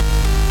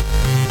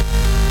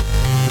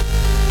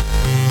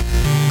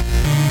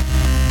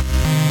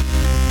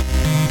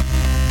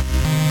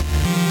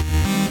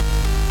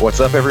What's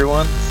up,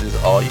 everyone? This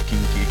is All You Can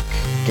Geek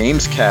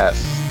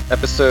Gamescast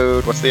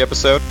episode. What's the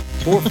episode?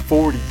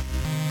 440.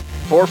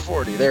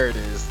 440. There it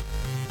is.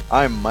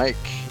 I'm Mike,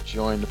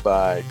 joined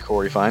by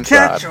Corey Feinstadt.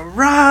 Catch a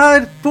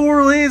ride,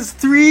 Borderlands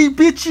 3,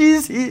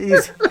 bitches. It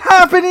is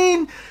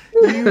happening.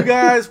 You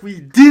guys, we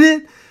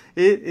did it.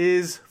 It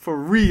is for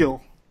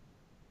real.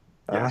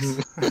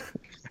 Yes.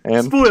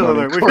 And Spoiler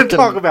alert. We're going to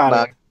talk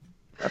about it.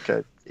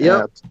 Okay.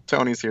 Yep. Yeah,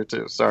 Tony's here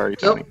too. Sorry,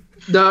 Tony. Yep.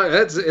 No,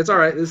 it's all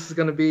right. This is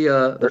going to be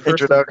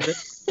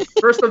the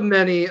first of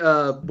many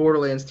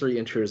Borderlands 3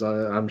 intros,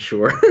 I'm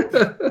sure,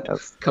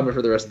 Yes. coming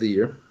for the rest of the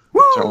year.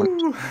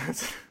 Woo!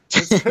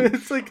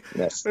 It's like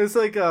Yes. it's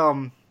like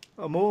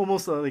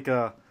almost like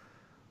a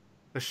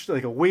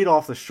weight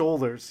off the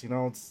shoulders, you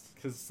know. It's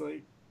because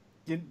like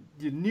you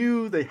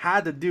knew they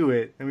had to do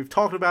it, and we've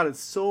talked about it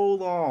so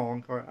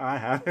long, or I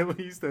have at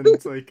least, and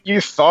it's like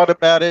You thought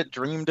about it,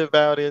 dreamed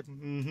about it.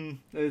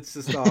 it's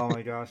just oh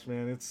my gosh,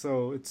 man, it's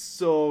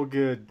so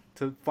good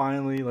to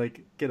finally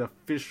like get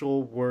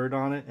official word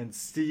on it and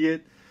see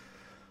it.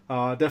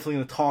 Definitely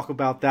going to talk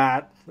about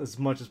that as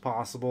much as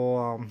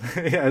possible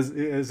as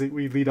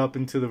we lead up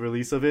into the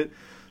release of it.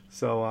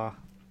 So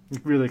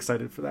really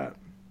excited for that.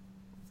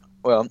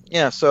 Well,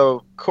 yeah,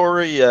 so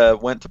Corey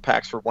went to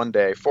PAX for one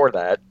day for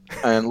that,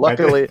 and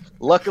luckily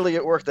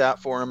it worked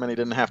out for him, and he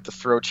didn't have to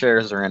throw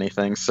chairs or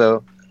anything.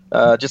 So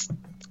just,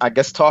 I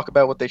guess, talk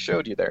about what they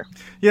showed you there.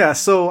 Yeah,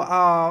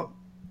 so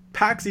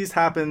PAX East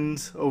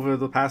happened over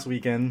the past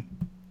weekend,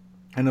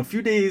 and a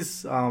few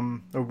days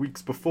or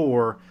weeks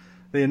before,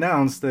 they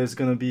announced there's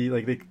going to be,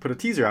 like, they put a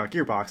teaser out,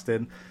 Gearbox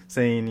did,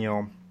 saying, you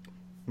know,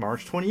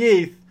 March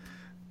 28th,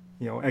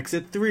 you know,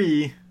 Exit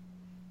 3,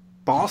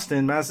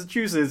 Boston,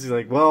 Massachusetts. He's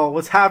like, well,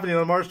 what's happening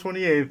on March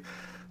 28th? And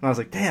I was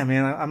like, damn,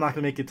 man, I'm not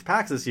going to make it to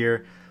PAX this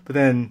year. But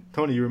then,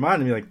 Tony, you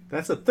reminded me, like,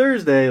 that's a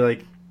Thursday.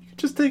 Like, you could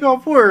just take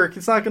off work.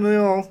 It's not going to, you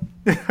know,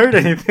 hurt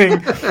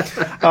anything.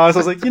 So I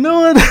was like, you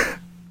know what?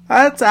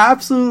 That's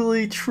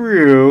absolutely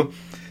true.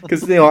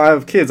 Because, you know, I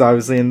have kids,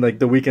 obviously, and, like,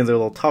 the weekends are a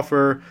little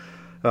tougher.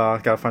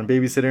 Got to find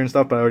babysitter and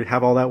stuff, but I already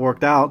have all that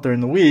worked out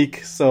during the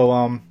week.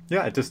 So,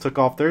 yeah, I just took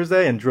off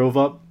Thursday and drove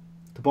up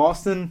to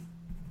Boston.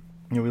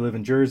 You know, we live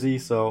in Jersey,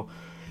 so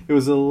it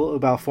was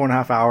about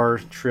 4.5 hour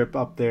trip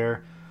up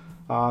there.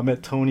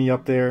 Met Tony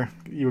up there.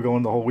 You were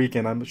going the whole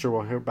weekend. I'm sure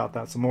we'll hear about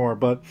that some more.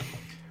 But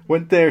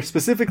went there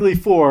specifically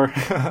for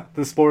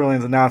the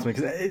Borderlands announcement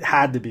because it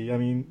had to be. I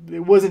mean, it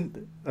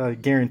wasn't a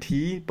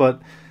guarantee,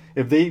 but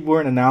if they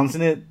weren't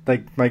announcing it,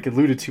 like Mike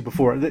alluded to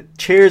before, the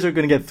chairs are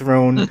going to get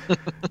thrown.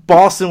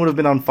 Boston would have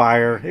been on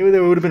fire.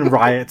 There would have been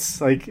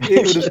riots. Like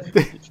it would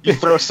have. You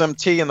throw some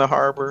tea in the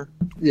harbor.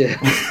 Yeah.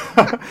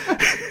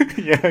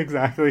 Yeah,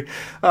 exactly.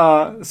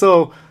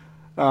 So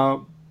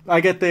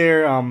I get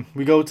there.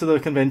 We go to the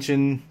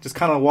convention, just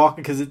kind of walk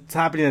because it's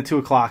happening at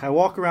 2:00. I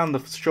walk around the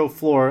show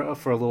floor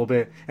for a little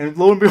bit, and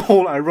lo and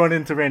behold, I run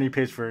into Randy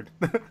Pitchford,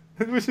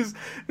 which is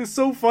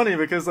so funny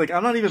because like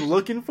I'm not even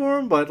looking for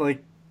him, but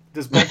like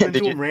just bump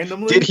into him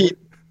randomly.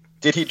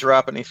 Did he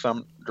drop any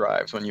thumb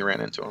drives when you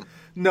ran into him?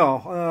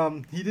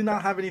 No, he did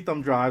not have any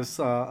thumb drives,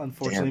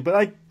 unfortunately. Damn.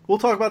 But we'll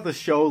talk about the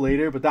show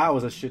later. But that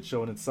was a shit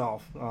show in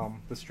itself,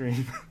 the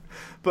stream.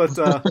 But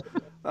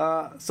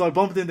so I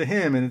bumped into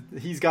him, and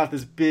he's got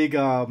this big,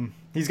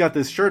 he's got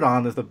this shirt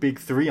on. There's the big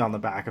 3 on the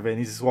back of it. And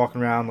he's just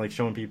walking around like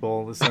showing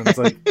people. And it's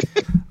like,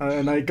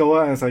 and I go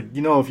out and it's like,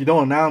 you know, if you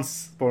don't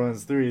announce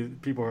Borderlands 3,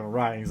 people are gonna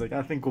riot. And he's like,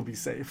 I think we'll be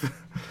safe.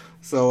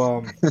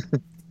 So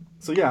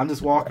So yeah, I'm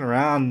just walking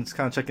around, just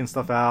kind of checking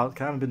stuff out.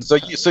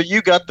 So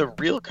you got the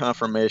real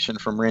confirmation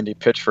from Randy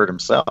Pitchford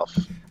himself.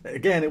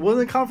 Again, it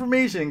wasn't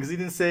confirmation because he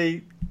didn't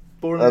say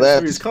Borderlands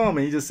 3 is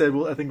coming. He just said,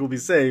 "Well, I think we'll be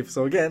safe."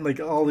 So again, like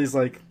all these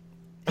like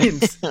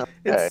hints. Okay.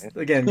 It's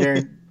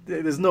again,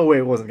 there's no way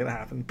it wasn't gonna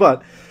happen.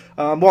 But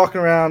I'm walking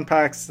around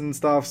PAX and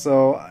stuff,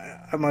 so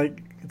I'm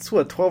like, it's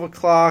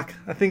 12:00.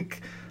 I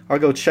think I'll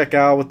go check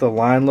out what the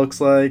line looks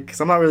like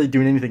because I'm not really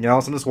doing anything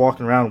else. I'm just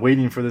walking around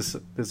waiting for this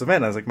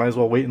event. I was like, might as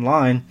well wait in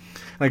line.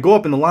 And I go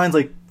up and the line's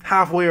like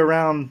halfway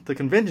around the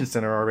convention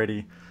center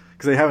already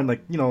because they haven't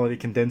like, you know, they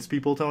condensed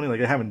people, Tony. Like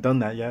they haven't done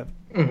that yet.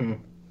 Mm-hmm.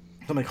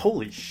 So I'm like,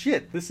 holy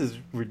shit, this is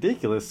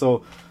ridiculous.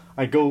 So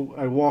I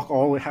walk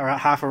all the way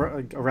half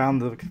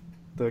around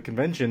the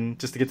convention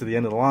just to get to the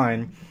end of the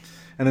line.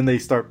 And then they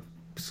start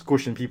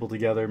squishing people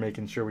together,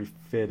 making sure we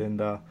fit.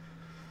 And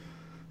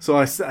so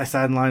I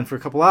sat in line for a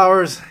couple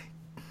hours.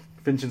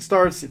 Convention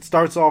starts. It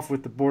starts off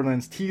with the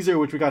Borderlands teaser,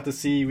 which we got to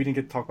see. We didn't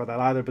get to talk about that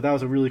either, but that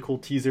was a really cool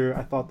teaser.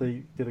 I thought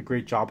they did a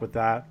great job with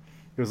that.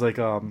 It was like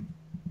kind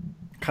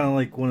of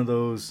like one of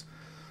those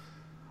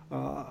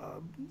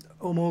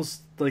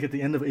almost like at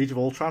the end of Age of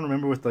Ultron.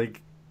 Remember with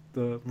like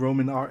the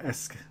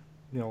Roman-esque,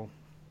 you know,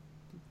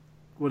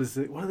 what is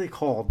it? What are they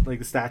called? Like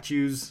the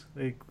statues,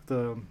 like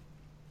the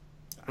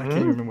I can't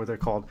even remember what they're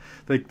called.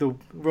 Like the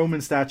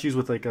Roman statues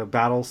with like a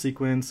battle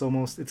sequence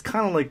almost. It's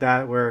kind of like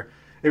that where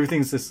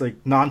everything's just like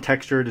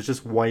non-textured. It's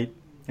just white,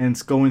 and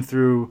it's going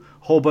through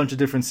a whole bunch of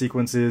different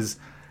sequences,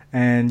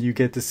 and you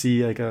get to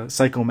see like a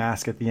Psycho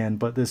Mask at the end.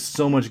 But there's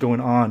so much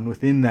going on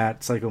within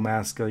that Psycho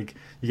Mask. Like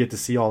you get to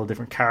see all the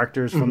different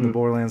characters from the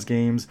Borderlands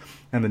games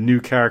and the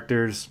new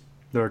characters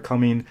that are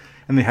coming.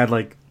 And they had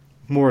like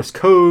Morse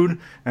code,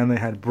 and they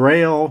had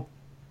Braille,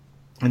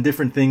 and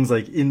different things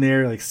like in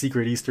there, like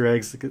secret Easter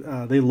eggs.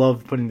 They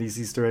love putting these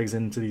Easter eggs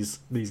into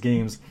these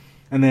games.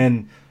 And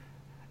then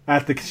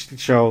at the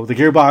show, the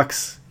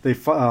Gearbox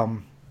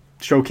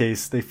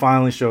showcase, they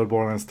finally showed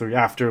Borderlands 3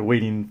 after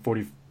waiting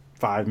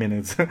 45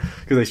 minutes because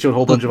they showed a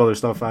whole bunch of other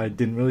stuff I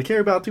didn't really care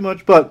about too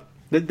much, but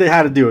they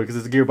had to do it because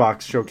it's a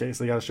Gearbox showcase.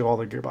 They got to show all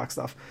the Gearbox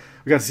stuff.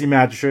 We got to see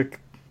Magic Trick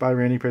by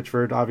Randy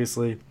Pitchford,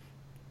 obviously,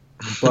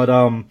 but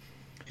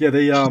yeah,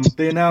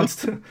 they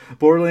announced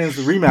Borderlands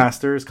the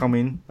remaster is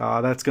coming.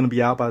 That's going to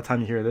be out by the time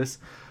you hear this,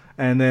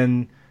 and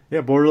then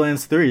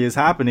Borderlands 3 is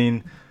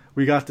happening.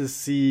 We got to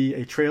see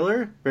a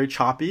trailer, very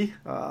choppy.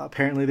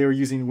 Apparently they were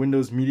using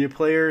Windows Media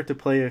Player to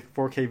play a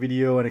 4K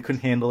video, and it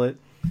couldn't handle it.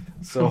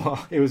 So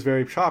it was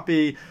very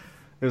choppy.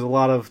 There's a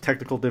lot of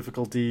technical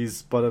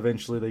difficulties, but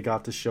eventually they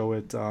got to show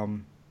it.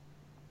 And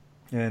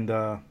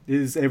it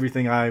is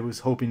everything I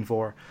was hoping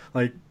for,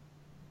 like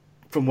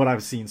from what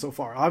I've seen so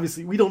far.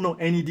 Obviously, we don't know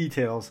any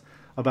details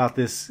about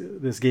this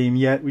game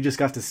yet. We just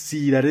got to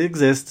see that it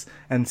exists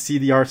and see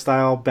the art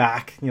style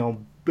back.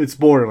 It's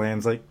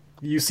Borderlands. Like,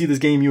 you see this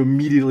game, you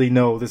immediately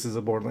know this is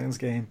a Borderlands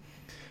game.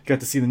 You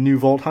got to see the new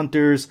Vault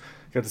Hunters,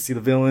 got to see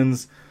the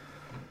villains.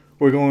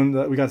 We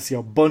got to see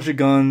a bunch of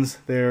guns.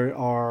 There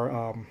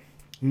are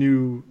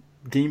new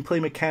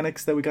gameplay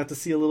mechanics that we got to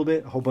see a little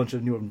bit. A whole bunch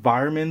of new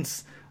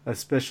environments,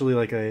 especially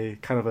like a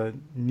kind of a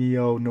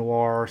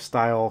neo-noir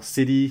style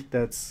city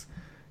that's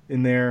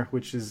in there,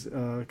 which is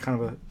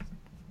kind of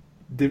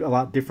a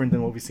lot different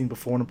than what we've seen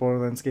before in a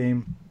Borderlands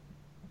game.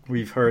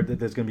 We've heard that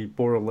there's going to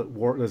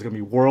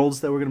be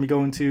worlds that we're going to be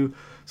going to,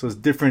 so it's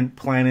different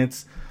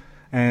planets.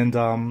 And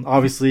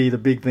obviously the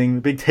big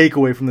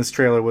takeaway from this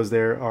trailer was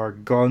there are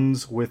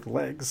guns with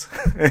legs.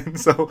 And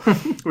so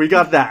we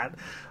got that.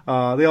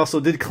 They also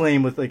did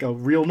claim with like a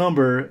real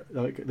number,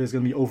 like there's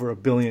going to be over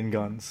 1 billion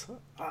guns.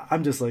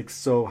 I'm just like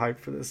so hyped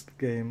for this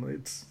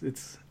game.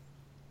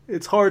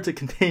 It's hard to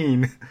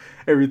contain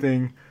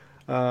everything.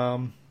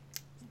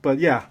 But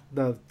yeah,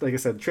 like I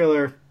said, the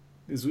trailer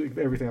is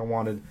everything I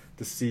wanted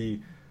to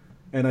see.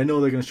 And I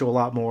know they're going to show a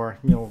lot more.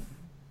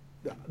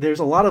 There's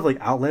a lot of like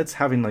outlets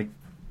having like,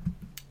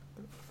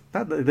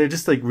 they're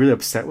just like really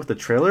upset with the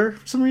trailer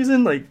for some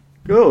reason. Like,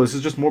 oh, this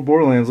is just more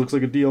Borderlands. Looks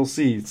like a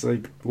DLC. It's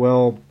like,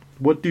 well,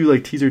 what do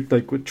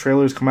like what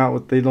trailers come out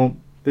with? They're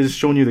just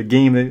showing you the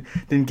game. They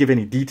didn't give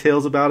any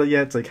details about it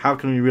yet. It's like, how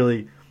can we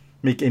really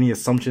make any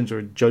assumptions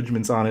or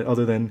judgments on it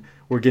other than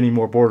we're getting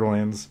more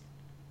Borderlands?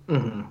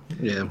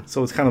 Mm-hmm. Yeah.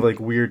 So it's kind of like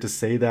weird to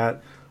say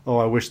that. Oh,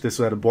 I wish this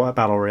had a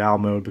battle royale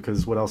mode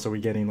because what else are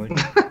we getting?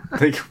 Like,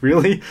 like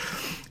really?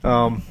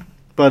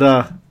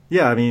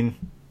 Yeah, I mean,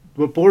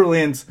 what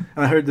Borderlands,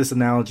 and I heard this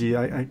analogy.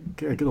 I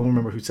don't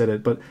remember who said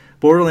it, but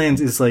Borderlands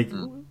is like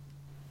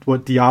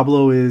what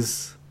Diablo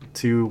is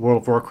to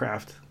World of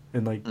Warcraft,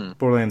 and like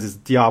Borderlands is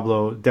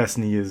Diablo,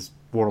 Destiny is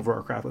World of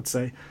Warcraft. Let's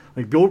say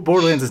like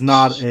Borderlands is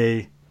not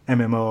a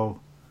MMO,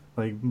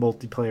 like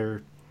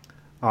multiplayer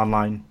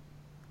online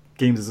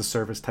games as a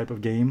service type of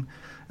game.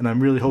 And I'm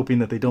really hoping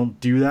that they don't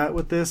do that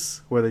with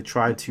this, where they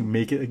try to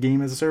make it a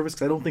game as a service,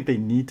 because I don't think they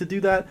need to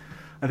do that.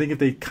 I think if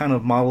they kind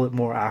of model it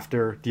more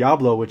after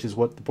Diablo, which is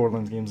what the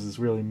Borderlands games is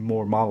really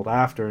more modeled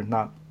after,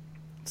 not,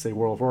 say,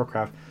 World of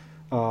Warcraft,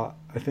 I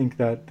think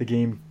that the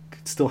game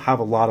could still have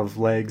a lot of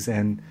legs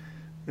and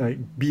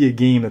be a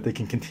game that they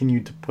can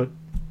continue to put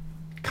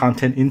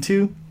content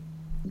into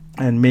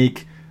and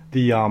make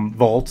the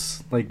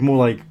vaults like more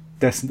like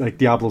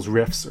Diablo's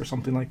Rifts or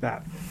something like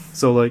that.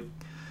 So like,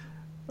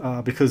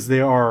 because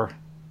they are,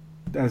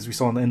 as we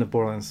saw in the end of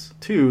Borderlands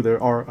 2,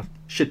 there are a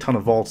shit ton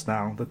of vaults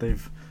now that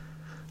they've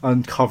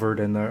uncovered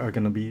and we're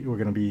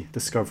gonna be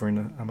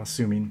discovering, I'm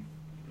assuming.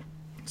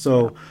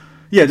 So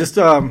yeah, just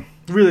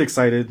really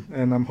excited,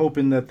 and I'm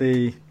hoping that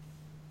they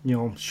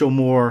show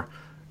more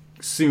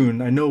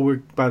soon. I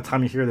know by the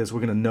time you hear this,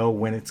 we're gonna know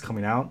when it's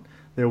coming out.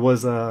 There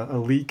was a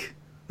leak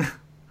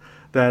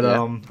that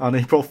on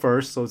April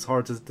 1st, so it's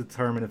hard to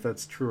determine if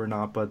that's true or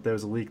not, but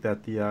there's a leak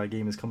that the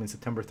game is coming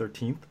September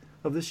 13th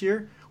of this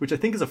year, which I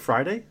think is a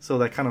Friday, so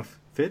that kind of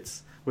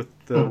fits with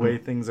the way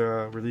things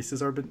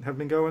releases have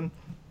been going.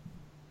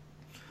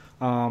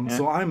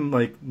 So I'm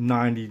like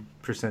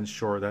 90%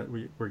 sure that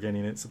we're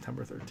getting it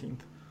September 13th.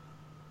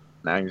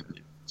 Now you're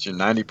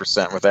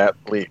 90% with that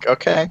leak.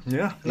 Okay.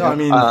 Yeah. No, I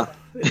mean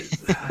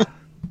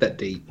that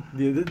date.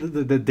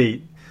 The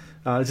date.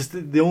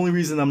 Just the only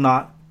reason I'm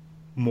not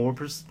more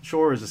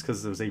sure is just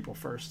because it was April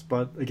 1st.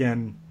 But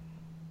again,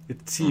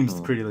 it seems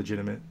pretty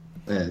legitimate.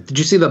 Yeah. Did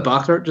you see the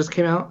box art just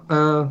came out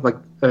like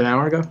an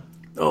hour ago?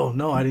 Oh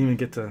no, I didn't even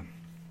get to.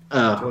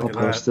 I'll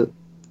post it.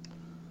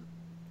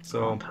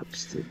 So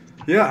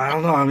yeah, I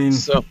don't know. I mean,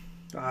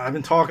 I've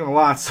been talking a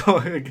lot, so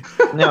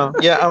no.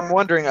 Yeah, I'm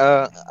wondering.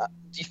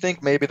 Do you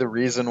think maybe the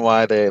reason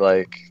why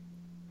they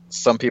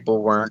some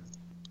people weren't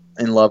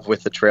in love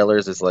with the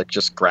trailers? Is like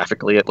just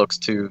graphically it looks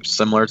too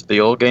similar to the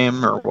old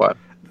game, or what?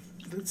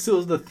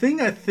 So the thing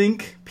I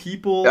think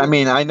people, I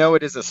mean, I know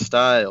it is a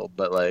style,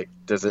 but like,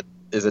 is it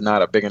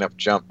not a big enough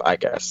jump? I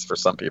guess for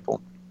some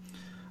people.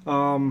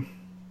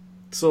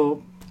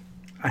 So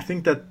I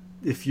think that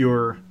if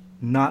you're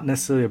not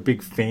necessarily a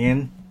big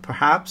fan,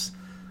 perhaps,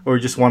 or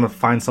just want to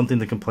find something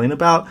to complain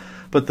about,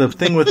 but the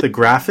thing with the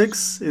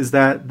graphics is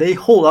that they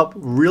hold up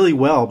really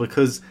well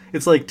because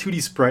it's like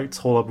 2D sprites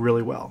hold up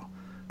really well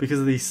because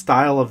of the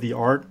style of the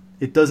art.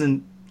 It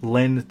doesn't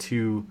lend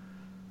to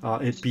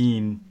it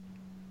being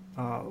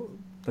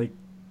like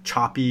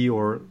choppy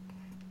or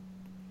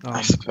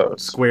I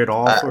suppose squared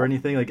off or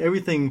anything. Like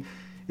everything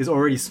is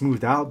already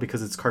smoothed out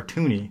because it's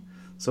cartoony.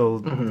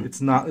 So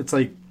it's not. It's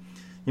like,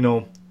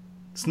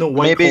 Snow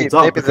White holds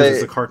up because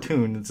it's a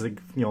cartoon. It's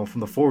like from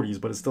the 40s,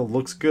 but it still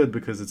looks good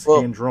because it's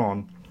hand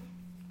drawn.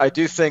 I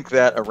do think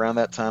that around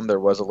that time there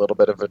was a little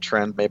bit of a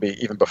trend, maybe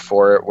even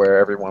before it, where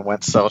everyone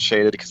went cel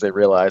shaded because they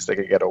realized they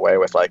could get away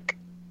with like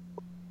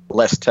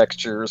less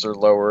textures or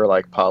lower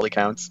like poly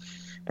counts.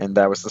 And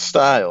that was the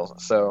style.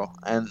 So,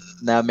 and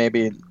now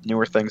maybe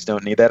newer things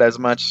don't need that as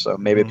much. So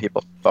maybe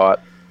people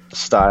thought the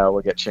style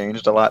would get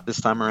changed a lot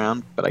this time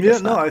around. But I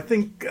guess not. I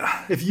think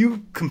if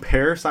you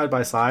compare side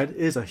by side, it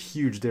is a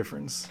huge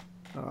difference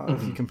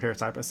if you compare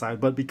side by side.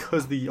 But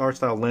because the art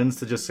style lends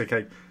to just like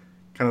kind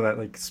of that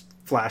like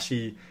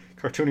flashy,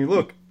 cartoony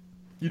look,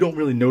 you don't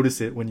really notice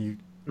it when you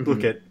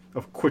look at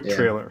a quick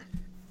trailer.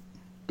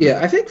 Yeah,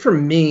 I think for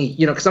me,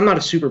 because I'm not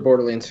a super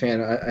Borderlands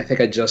fan, I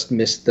think I just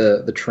missed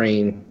the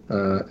train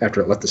after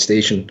it left the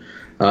station.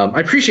 I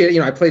appreciate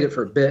it. I played it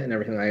for a bit and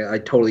everything. I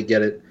totally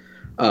get it.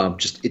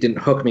 Just it didn't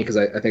hook me because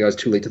I think I was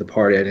too late to the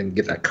party. I didn't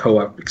get that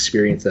co-op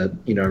experience that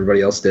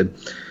everybody else did.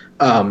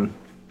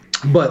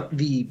 But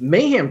the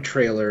Mayhem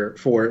trailer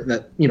for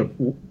that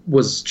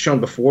was shown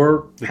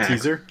before the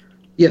teaser.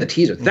 Yeah, the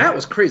teaser. That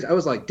was crazy. I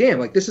was like, damn,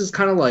 like this is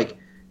kind of like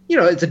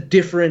it's a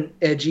different,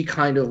 edgy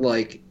kind of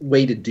like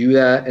way to do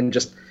that. And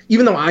just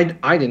even though I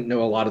didn't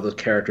know a lot of those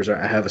characters, or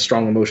I have a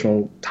strong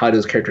emotional tie to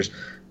those characters,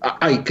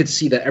 I could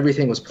see that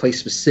everything was placed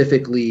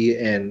specifically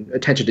and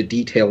attention to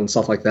detail and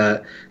stuff like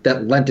that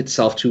lent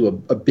itself to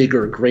a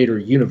bigger, greater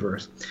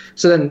universe.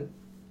 So then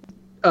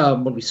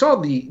when we saw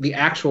the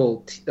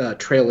actual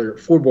trailer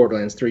for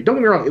Borderlands 3, don't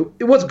get me wrong,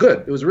 it was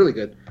good. It was really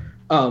good.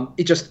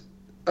 It just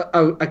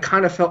I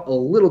kind of felt a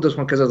little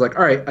disappointed because I was like,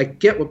 all right, I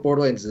get what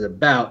Borderlands is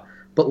about,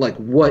 but like,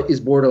 what is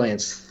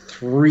Borderlands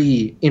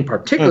 3 in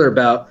particular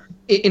about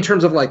in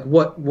terms of like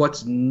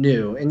what's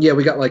new? And yeah,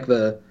 we got like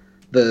the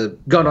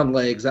gun on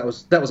legs. That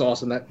was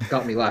awesome. That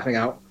got me laughing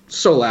out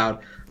so loud.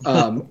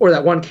 Or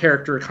that one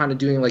character kind of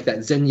doing like that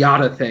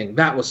Zenyatta thing.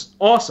 That was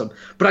awesome.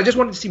 But I just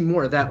wanted to see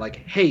more of that. Like,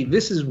 hey,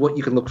 this is what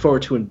you can look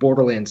forward to in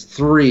Borderlands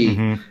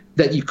 3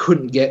 that you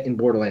couldn't get in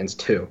Borderlands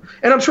 2.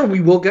 And I'm sure we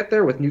will get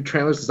there with new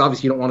trailers because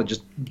obviously you don't want to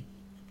just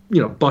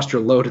bust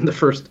your load in the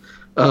first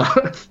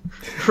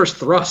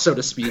thrust, so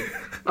to speak.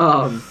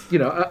 So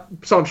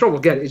I'm sure we'll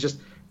get it. It's just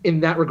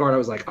in that regard, I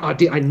was like, oh,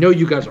 I know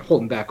you guys are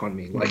holding back on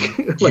me. Like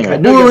I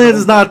know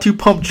Borderlands is not too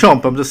pump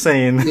chump. I'm just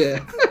saying.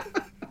 Yeah.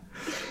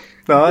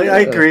 No,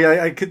 I agree.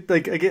 I could I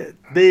get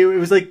it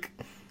was like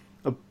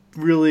a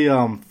really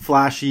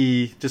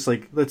flashy, just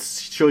like let's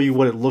show you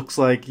what it looks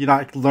like. You're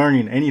not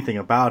learning anything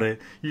about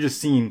it. You're just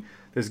seeing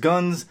there's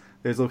guns,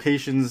 there's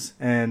locations,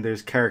 and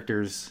there's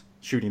characters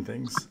shooting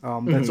things.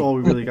 That's all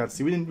we really got to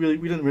see. We didn't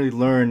really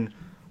learn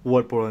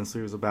what Borderlands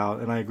 3 was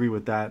about, and I agree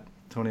with that,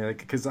 Tony.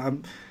 Because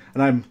I'm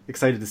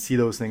excited to see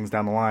those things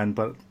down the line.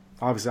 But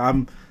obviously,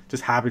 I'm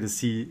just happy to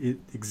see it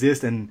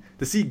exist and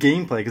to see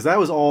gameplay because that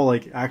was all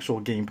like actual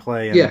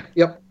gameplay. And,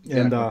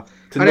 And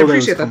I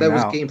appreciate that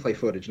was gameplay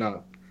footage,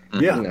 not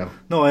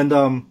no. And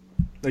and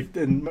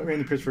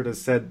Randy Pitchford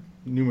has said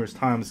numerous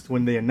times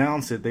when they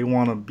announce it, they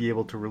want to be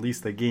able to release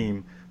the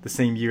game the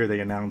same year they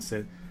announce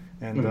it.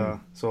 And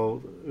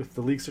so if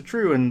the leaks are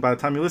true, and by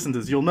the time you listen to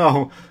this, you'll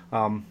know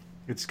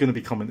it's going to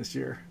be coming this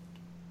year.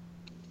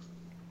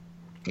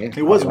 Yeah,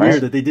 it was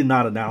weird that they did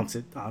not announce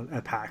it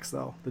at PAX,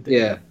 though.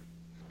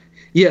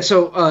 Yeah,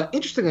 so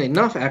interestingly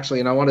enough,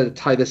 actually, and I wanted to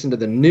tie this into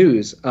the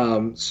news.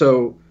 For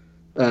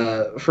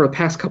the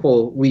past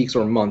couple weeks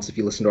or months, if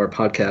you listen to our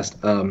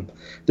podcast,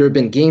 there have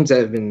been games that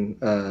have been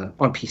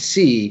on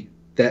PC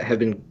that have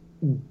been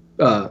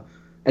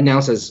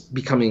announced as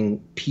becoming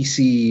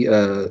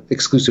PC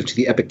exclusive to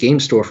the Epic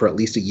Game Store for at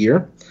least a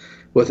year,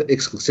 with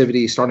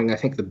exclusivity starting. I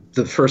think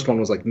the first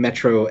one was like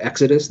Metro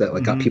Exodus that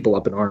got people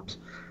up in arms,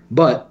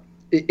 but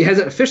it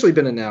hasn't officially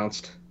been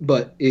announced.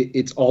 But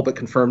it's all but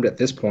confirmed at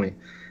this point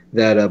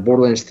that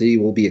Borderlands 3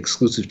 will be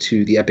exclusive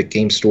to the Epic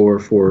Game Store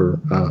for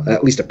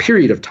at least a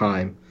period of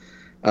time.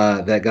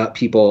 That got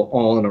people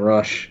all in a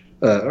rush,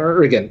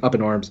 or again up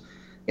in arms.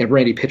 And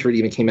Randy Pitchford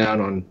even came out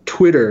on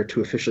Twitter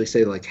to officially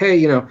say like,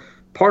 hey,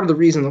 part of the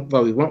reason why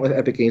we went with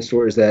Epic Game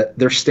Store is that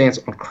their stance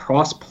on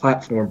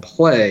cross-platform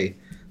play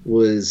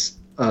was,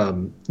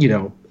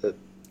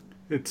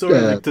 it's sort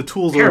of like the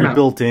tools are already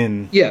built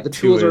in. Yeah, the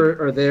tools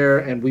are there,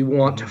 and we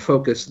want to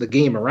focus the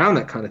game around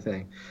that kind of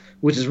thing,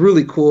 which is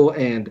really cool.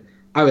 And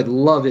I would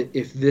love it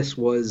if this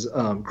was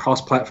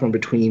cross-platform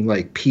between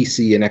like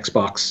PC and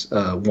Xbox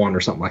One or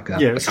something like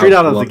that. Yeah, like, straight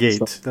out of the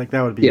gate. Like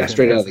that would be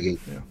straight out of the gate.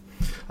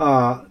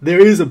 Yeah.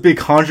 There is a big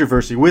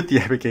controversy with the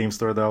Epic Game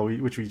Store, though,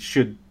 which we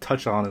should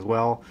touch on as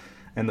well,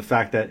 and the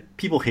fact that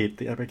people hate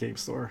the Epic Game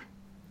Store.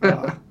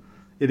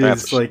 It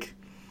is like,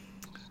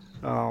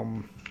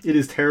 it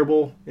is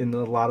terrible in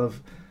a lot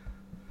of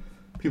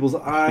people's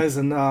eyes,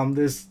 and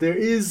there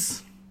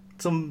is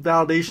some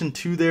validation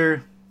to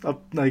their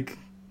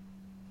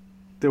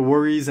their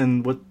worries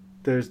and what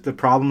there's the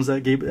problems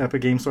that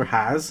Epic Game Store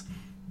has.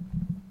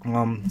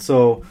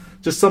 So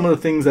just some of the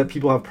things that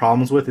people have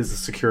problems with is the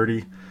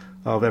security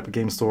of Epic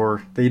Game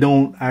Store. They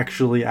don't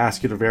actually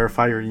ask you to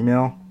verify your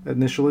email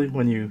initially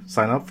when you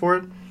sign up for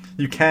it.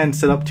 You can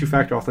set up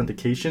two-factor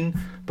authentication,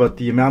 but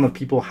the amount of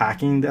people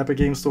hacking the Epic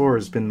Game Store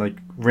has been like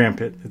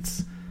rampant.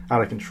 It's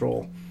out of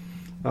control.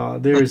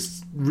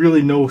 There's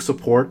really no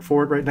support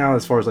for it right now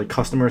as far as like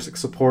customer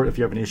support if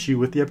you have an issue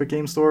with the Epic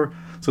Game Store.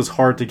 So it's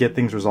hard to get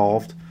things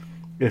resolved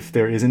if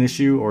there is an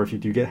issue or if you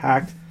do get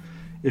hacked.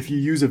 If you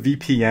use a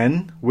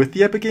VPN with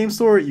the Epic Game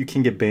Store, you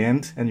can get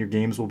banned and your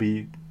games will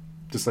be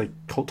just like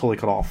totally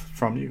cut off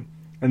from you.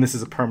 And this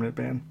is a permanent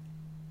ban.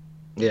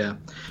 Yeah.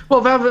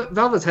 Well,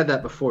 Valve has had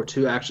that before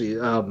too,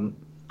 actually. I'm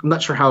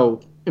not sure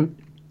how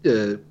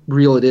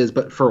real it is,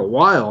 but for a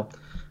while,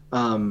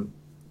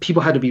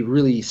 people had to be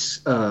really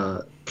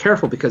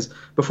careful because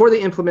before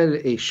they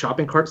implemented a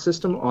shopping cart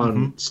system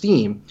on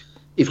Steam,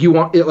 if you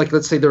want, like,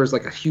 let's say there was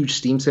like a huge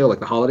Steam sale, like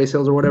the holiday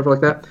sales or whatever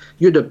like that,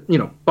 you had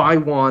to, buy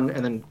one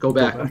and then go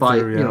back and buy,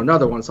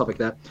 another one, stuff like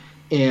that.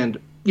 And,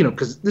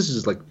 because this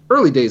is like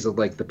early days of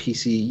like the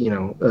PC,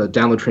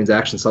 download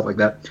transaction, stuff like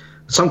that.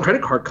 Some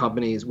credit card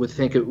companies would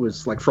think it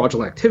was like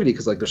fraudulent activity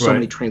because like there's so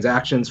many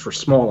transactions for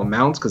small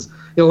amounts because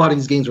a lot of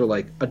these games are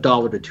like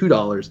 $1 to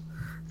 $2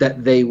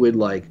 that they would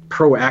like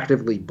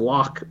proactively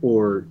block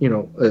or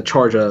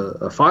charge a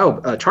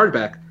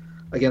chargeback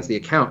against the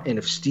account. And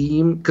if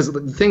Steam, because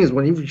the thing is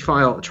when you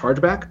file a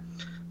chargeback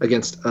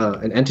against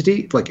an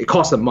entity, like it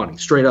costs them money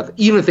straight up.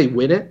 Even if they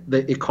win it,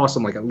 it costs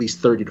them like at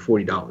least $30 to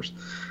 $40.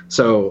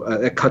 So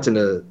that cuts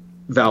into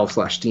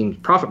Valve/Steam's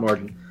profit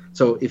margin.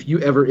 So if you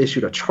ever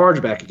issued a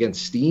chargeback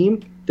against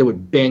Steam, they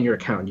would ban your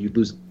account and you'd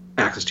lose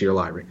access to your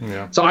library.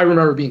 Yeah. So I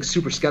remember being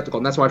super skeptical,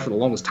 and that's why for the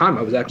longest time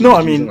I was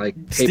actually using like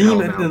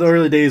Steam in the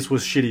early days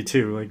was shitty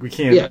too. Like we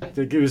can't. Yeah.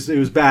 Like, it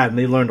was bad, and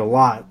they learned a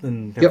lot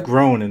and have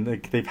grown, and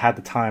they've had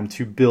the time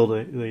to build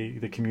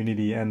the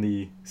community and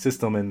the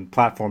system and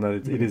platform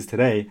that it is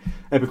today.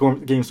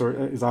 Epic Game Store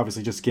is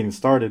obviously just getting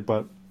started,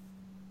 but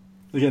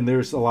again,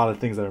 there's a lot of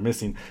things that are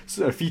missing.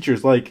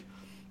 Features like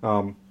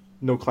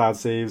no cloud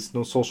saves,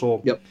 no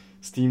social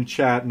Steam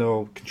chat,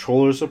 no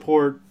controller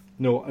support,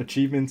 no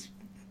achievements,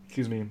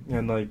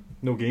 and like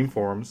no game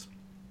forums.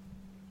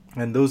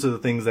 And those are the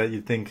things that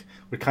you'd think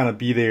would kind of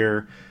be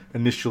there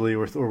initially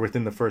or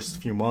within the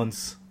first few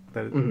months.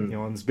 That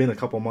and it's been a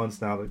couple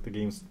months now that the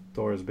game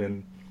store has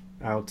been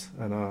out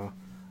and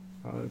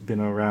been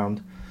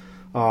around.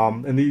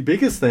 And the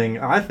biggest thing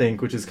I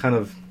think, which is kind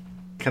of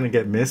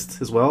get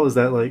missed as well, is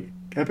that like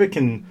Epic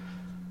can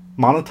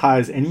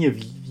monetize any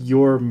of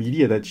your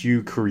media that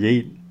you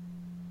create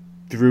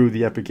through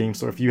the Epic Game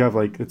Store. If you have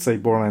like, let's say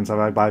Borderlands,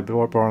 I buy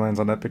Borderlands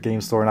on Epic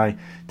Game Store and I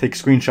take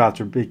screenshots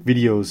or make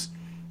videos,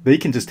 they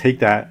can just take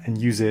that and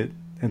use it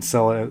and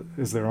sell it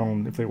as their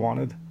own if they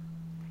wanted.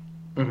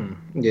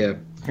 Yeah.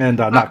 And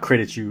not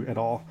credit you at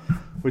all,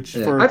 which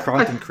for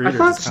content creators,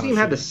 I thought Steam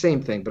had the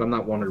same thing, but I'm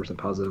not 100%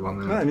 positive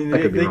on that. I mean,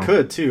 they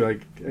could too.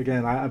 Like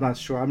again, I'm not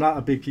sure. I'm not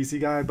a big PC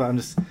guy, but I'm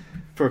just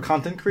for a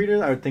content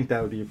creator, I would think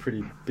that would be a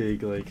pretty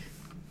big like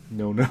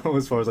no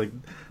as far as like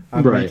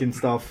I'm making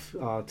stuff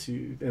that's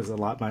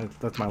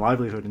my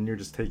livelihood, and you're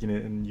just taking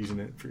it and using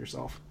it for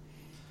yourself.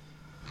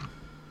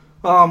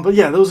 But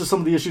yeah, those are some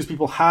of the issues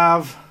people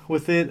have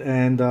with it,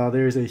 and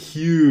there's a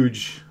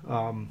huge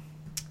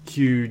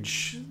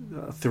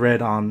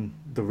thread on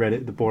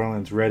the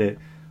Borderlands Reddit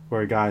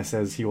where a guy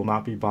says he will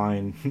not be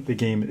buying the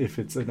game if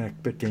it's an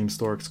Epic Game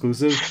Store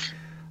exclusive.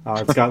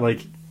 It's got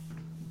like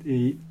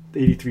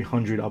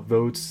 8,300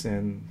 upvotes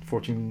and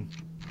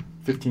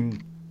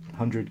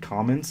 1,500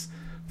 comments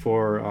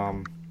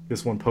for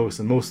this one post,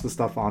 and most of the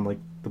stuff on like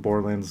the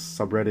Borderlands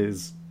subreddit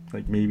is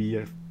like maybe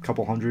a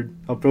couple hundred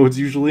upvotes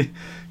usually,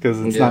 because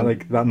it's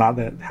not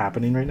that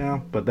happening right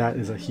now. But that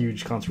is a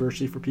huge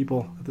controversy for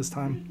people at this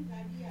time.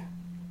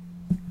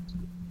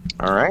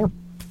 All right.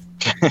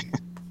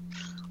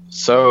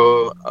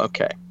 So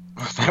okay,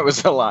 that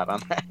was a lot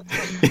on that,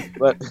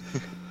 but.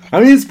 I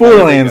mean, it's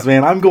Borderlands,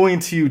 man. I'm going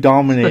to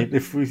dominate.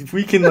 If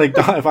we can, like,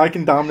 if I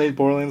can dominate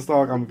Borderlands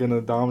talk, I'm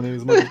gonna dominate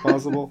as much as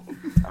possible.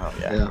 Oh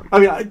yeah. I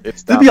mean,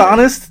 to be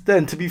honest,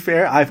 and to be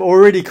fair, I've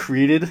already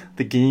created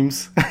the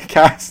games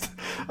cast,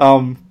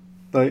 the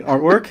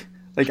artwork.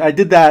 Like, I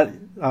did that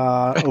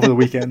over the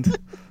weekend.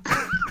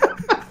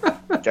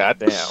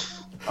 Goddamn.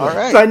 All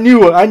right. So I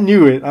knew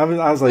it.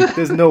 I was like,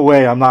 there's no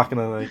way I'm not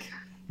gonna like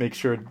make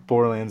sure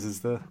Borderlands is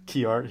the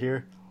key art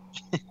here.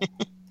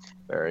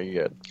 Very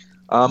good.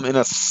 In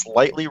a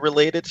slightly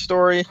related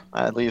story,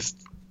 at least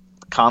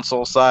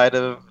console side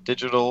of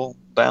digital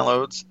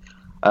downloads.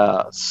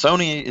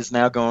 Sony is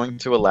now going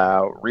to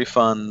allow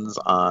refunds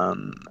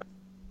on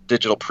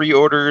digital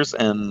pre-orders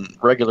and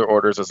regular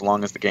orders as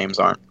long as the games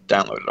aren't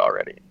downloaded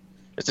already.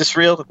 Is this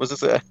real? Was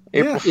this a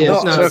April Fool's?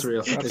 Yeah, no, joke? it's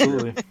real.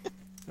 Absolutely.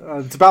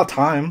 It's about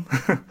time.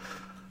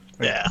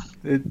 Yeah.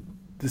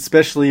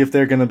 Especially if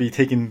they're going to be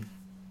taking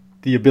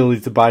the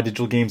ability to buy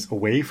digital games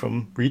away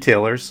from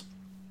retailers.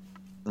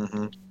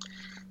 Mm-hmm.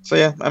 So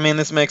yeah, I mean,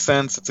 this makes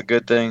sense. It's a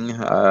good thing.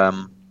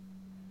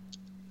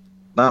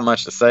 Not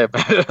much to say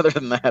about it other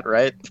than that,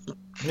 right?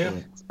 Yeah.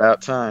 It's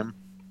about time.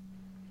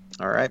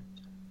 All right.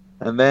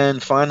 And then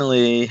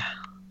finally,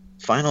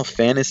 Final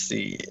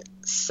Fantasy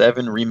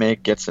VII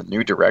Remake gets a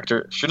new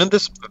director. Shouldn't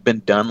this have been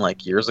done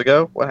like years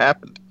ago? What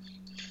happened?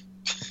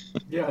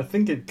 Yeah, I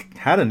think it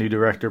had a new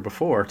director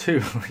before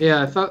too.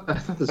 Yeah, I thought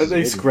this was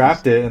They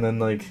scrapped it and then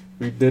like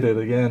redid it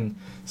again.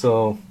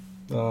 So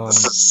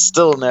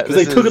Still, because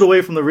they took it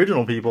away from the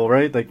original people,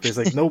 right? Like there's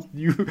like, nope,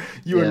 you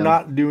Yeah. are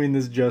not doing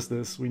this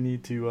justice. We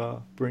need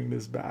to bring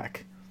this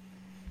back.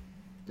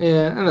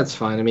 Yeah, and that's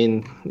fine. I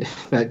mean,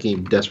 that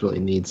game desperately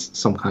needs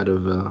some kind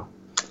of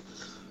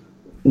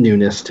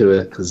newness to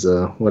it because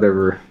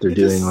whatever they're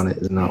doing on it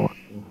is not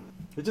working.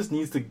 It just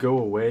needs to go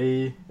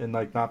away and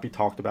like not be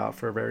talked about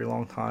for a very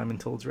long time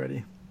until it's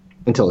ready.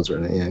 Until it's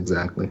ready, yeah,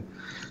 exactly.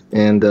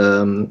 And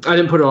I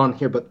didn't put it on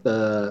here, but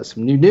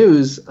some new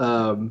news.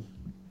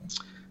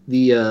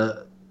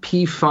 The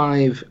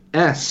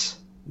P5S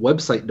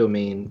website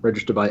domain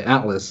registered by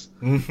Atlas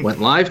went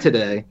live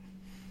today,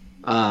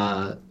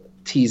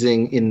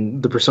 teasing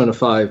in the Persona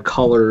 5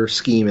 color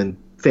scheme and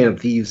Phantom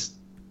Thieves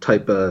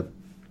type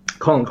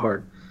calling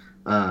card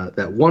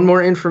that one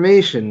more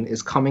information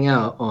is coming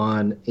out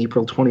on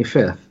April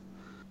 25th.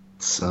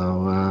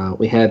 So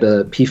we had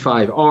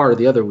P5R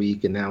the other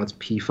week, and now it's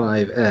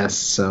P5S.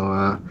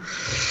 So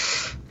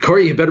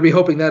Corey, you better be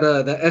hoping that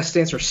that S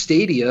stands for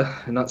Stadia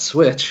and not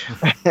Switch.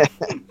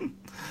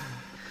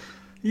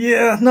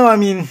 Yeah, no, I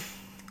mean,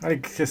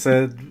 like I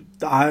said,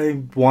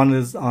 I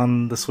wanted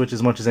on the Switch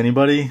as much as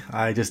anybody.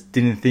 I just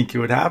didn't think it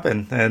would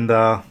happen, and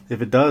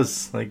if it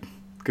does, like,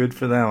 good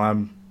for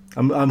them.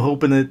 I'm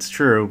hoping it's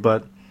true,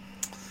 but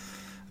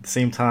at the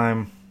same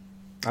time,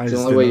 It's the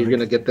only way you're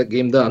gonna get that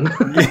game done.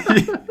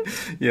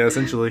 Yeah,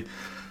 essentially.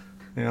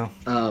 Yeah.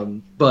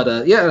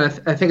 But yeah,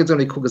 and I think it's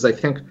gonna be cool because I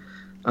think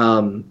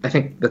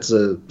that's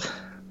the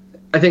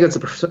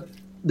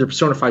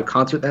Persona 5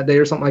 concert that day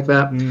or something like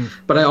that.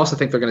 But I also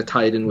think they're going to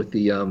tie it in with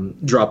the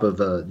drop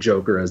of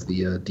Joker as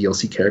the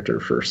DLC character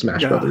for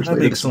Smash Brothers. That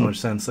makes so much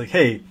sense. Like,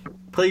 hey,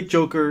 play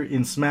Joker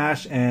in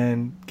Smash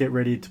and get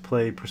ready to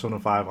play Persona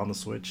 5 on the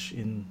Switch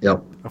in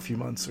a few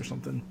months or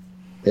something.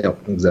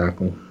 Yep,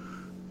 exactly.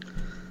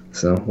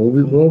 So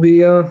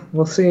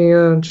we'll see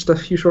in just a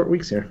few short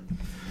weeks here.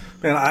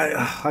 Man,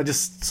 I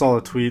just saw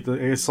a tweet.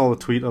 I saw a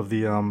tweet of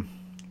the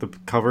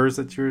covers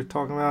that you were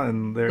talking about,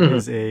 and there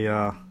is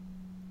a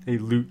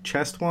loot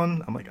chest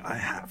one. I'm like, I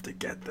have to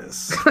get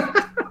this.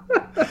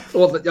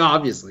 Well,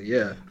 obviously,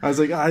 yeah. I was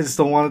like, I just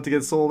don't want it to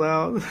get sold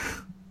out.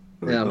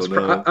 Yeah,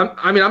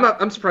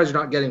 I'm surprised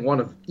you're not getting one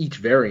of each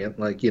variant,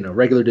 like, you know,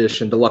 regular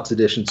edition, deluxe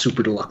edition,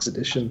 super deluxe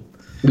edition,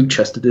 loot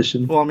chest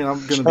edition. Well, I mean,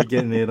 I'm gonna be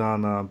getting it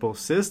on both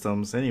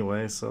systems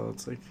anyway, so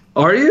it's like.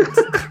 Are you?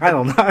 I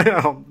don't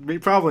know.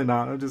 Probably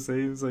not. I'm just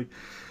saying, it's like,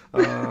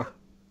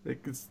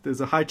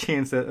 there's a high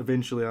chance that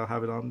eventually I'll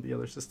have it on the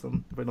other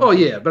system. Oh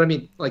yeah, but I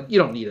mean, like, you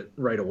don't need it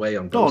right away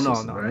on both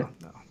systems, right?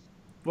 No.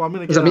 Well, I'm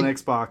gonna get it on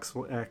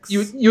Xbox X. You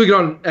would get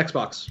on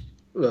Xbox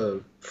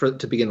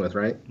to begin with,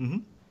 right? Mm-hmm.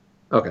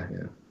 Okay,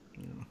 yeah.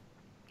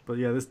 But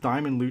yeah, this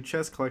Diamond Loot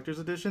Chest Collector's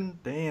Edition,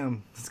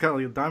 damn, it's got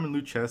like a Diamond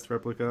Loot Chest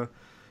replica,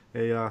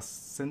 a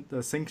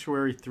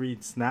Sanctuary 3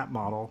 Snap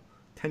model,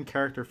 10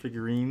 character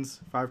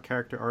figurines, 5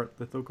 character art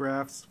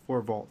lithographs,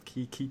 4 Vault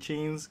Key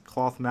keychains,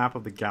 cloth map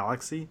of the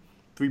galaxy,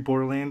 3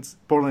 Borderlands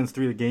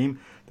 3 the game,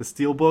 the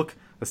Steelbook,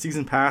 a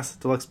season pass,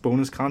 deluxe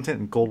bonus content,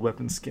 and gold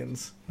weapon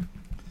skins.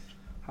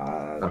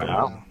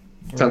 Wow.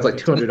 Sounds like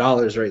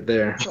 $200 right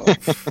there.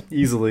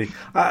 Easily.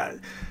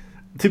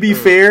 To be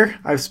fair,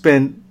 I've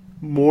spent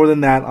more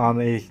than that on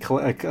a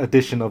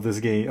edition of this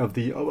game, of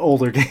the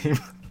older game.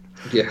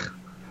 Yeah.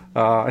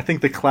 I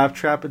think the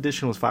Claptrap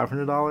edition was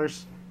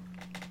 $500.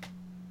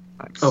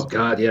 Oh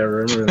God, yeah, I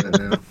remember that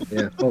now.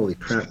 Yeah, holy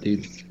crap,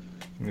 dude.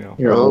 Yeah.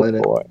 You're all in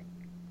it. Boy.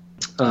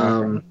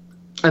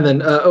 And then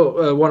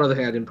one other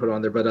thing I didn't put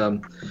on there,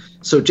 but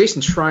so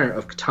Jason Schreier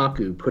of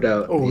Kotaku put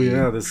out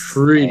this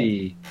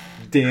pretty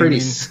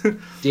damning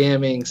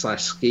damning /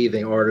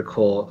 scathing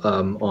article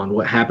on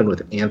what happened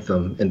with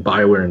Anthem and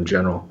BioWare in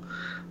general.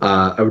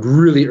 I would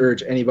really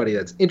urge anybody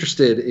that's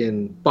interested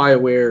in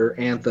BioWare,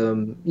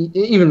 Anthem,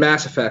 even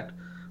Mass Effect,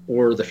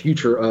 or the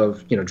future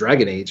of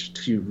Dragon Age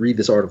to read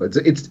this article.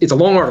 It's a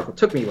long article. It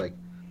took me like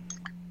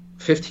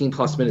 15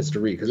 plus minutes to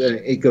read because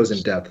it goes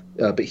in depth.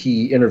 But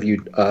he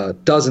interviewed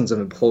dozens of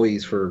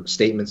employees for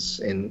statements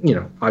and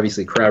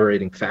obviously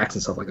corroborating facts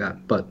and stuff like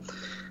that. But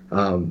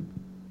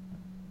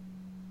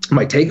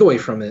my takeaway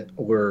from it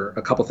were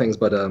a couple things,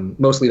 but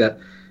mostly that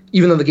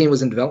even though the game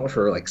was in development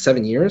for like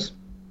 7 years,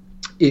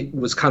 it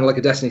was kind of like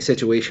a Destiny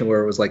situation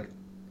where it was like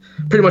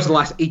pretty much the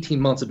last 18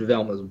 months of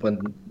development was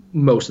when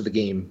most of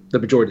the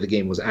majority of the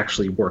game was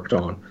actually worked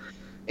on.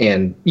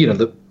 And,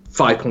 the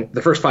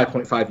first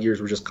 5.5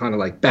 years were just kind of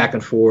like back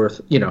and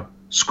forth,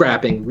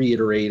 scrapping,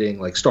 reiterating,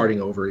 like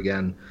starting over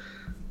again.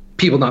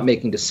 People not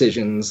making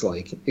decisions,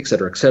 like et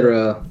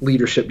cetera,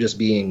 leadership just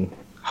being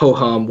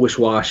ho-hum,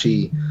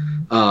 wish-washy.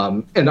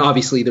 And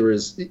obviously there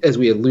was, as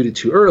we alluded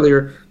to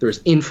earlier, there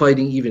was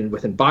infighting even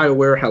within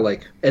BioWare, how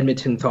like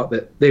Edmonton thought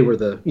that they were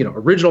the,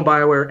 original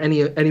BioWare.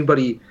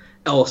 Anybody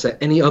else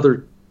at any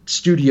other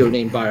studio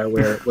named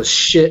BioWare was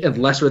shit and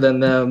lesser than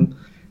them.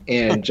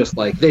 And just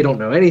like, they don't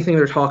know anything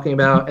they're talking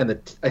about. And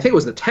I think it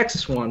was the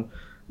Texas one,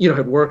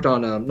 had worked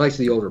on Knights of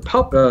the Old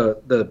Republic,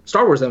 the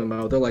Star Wars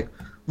MMO. They're like,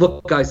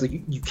 look, guys,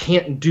 like you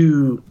can't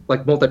do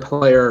like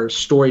multiplayer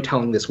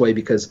storytelling this way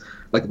because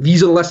like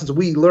these are the lessons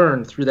we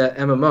learned through that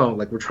MMO.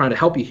 Like we're trying to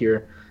help you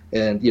here.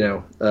 And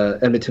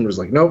Edmonton was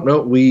like,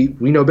 nope, we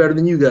know better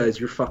than you guys.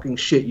 You're fucking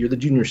shit. You're the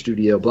junior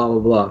studio. Blah blah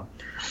blah.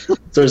 So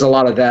there's a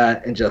lot of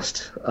that, and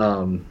just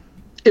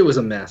it was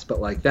a mess.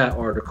 But like that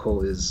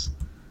article is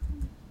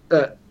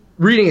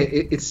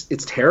reading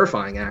it's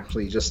terrifying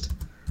actually. Just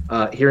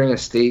hearing a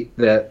state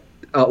that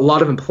a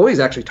lot of employees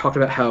actually talked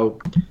about how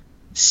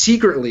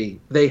secretly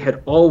they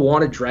had all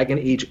wanted Dragon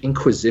Age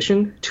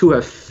Inquisition to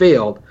have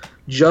failed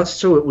just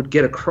so it would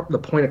get the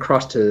point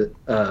across to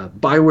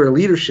BioWare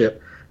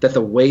leadership that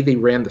the way they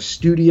ran the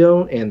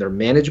studio and their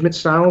management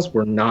styles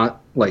were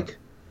not like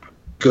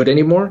good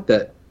anymore.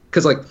 That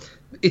because like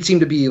it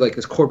seemed to be like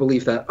this core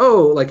belief that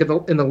like in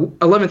the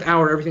 11th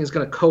hour everything's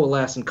going to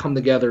coalesce and come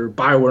together,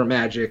 BioWare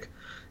magic,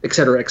 et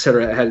cetera,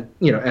 had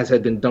as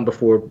had been done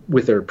before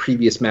with their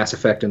previous Mass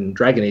Effect and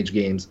Dragon Age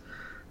games.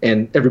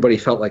 And everybody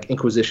felt like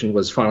Inquisition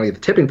was finally at the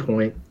tipping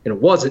point, and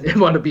it wasn't. It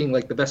wound up being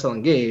like the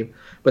best-selling game.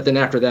 But then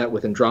after that,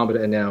 with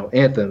Andromeda and now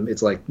Anthem,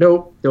 it's like,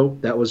 nope,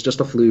 that was just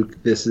a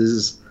fluke. This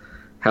is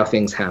how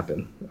things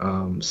happen.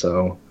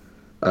 So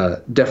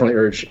definitely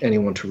urge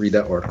anyone to read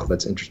that article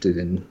that's interested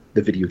in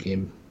the video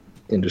game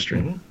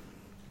industry.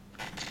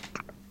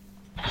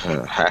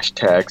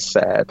 Hashtag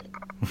sad.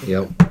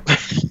 Yep.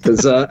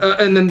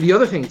 And then the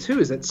other thing, too,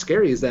 is that's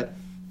scary is that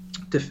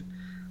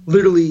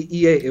literally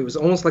EA, it was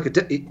almost like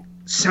it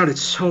sounded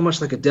so much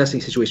like a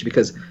Destiny situation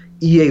because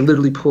EA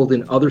literally pulled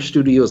in other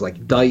studios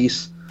like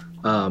DICE,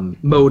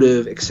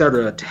 Motive,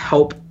 etc. to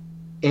help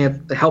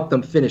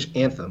them finish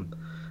Anthem.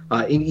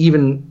 And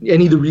even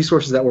any of the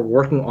resources that were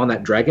working on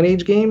that Dragon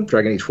Age game,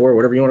 Dragon Age 4,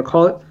 whatever you want to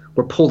call it,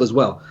 were pulled as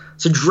well.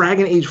 So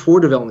Dragon Age 4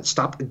 development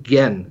stopped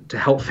again to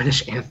help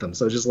finish Anthem.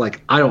 So it's just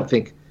like, I don't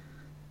think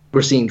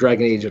we're seeing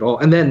Dragon Age at all.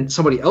 And then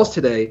somebody else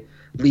today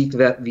leaked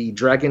that the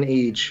Dragon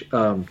Age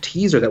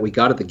teaser that we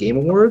got at the Game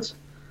Awards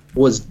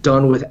was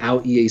done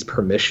without EA's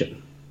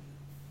permission.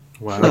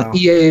 Wow. Like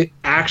EA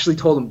actually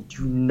told them,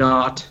 do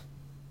not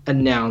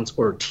announce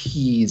or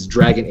tease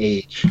Dragon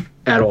Age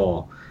at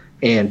all.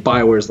 And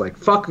BioWare's like,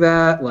 fuck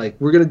that. Like,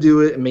 we're going to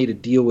do it, and made a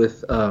deal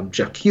with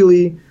Jeff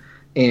Keighley.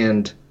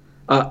 And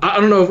I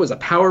don't know if it was a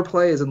power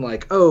play, as in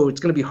like, it's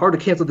going to be hard to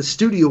cancel the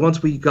studio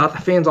once we got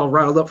the fans all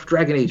riled up for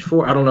Dragon Age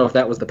 4. I don't know if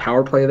that was the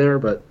power play there,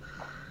 but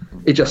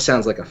it just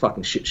sounds like a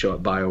fucking shit show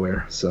at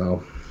BioWare.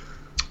 So,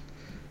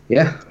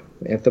 yeah.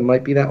 Anthem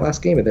might be that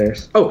last game of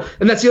theirs. Oh,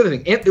 and that's the other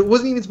thing. It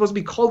wasn't even supposed to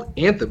be called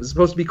Anthem. It was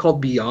supposed to be called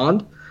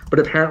Beyond, but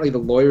apparently the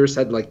lawyers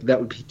said like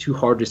that would be too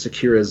hard to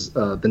secure as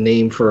the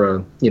name for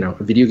a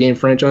video game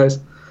franchise.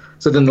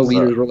 So then the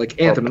leaders were like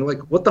Anthem, and they're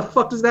like, what the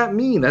fuck does that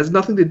mean? That has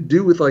nothing to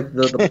do with like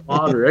the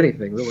plot or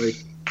anything. They're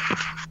like,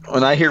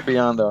 when I hear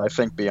Beyond, though, I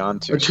think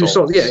Beyond Two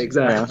Souls. Yeah,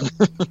 exactly.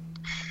 Yeah.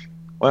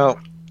 Well,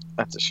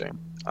 that's a shame.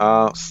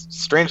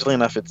 Strangely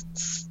enough, it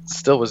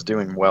still was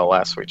doing well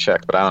last we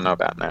checked, but I don't know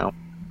about now.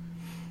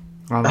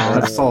 I don't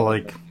know. I saw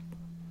like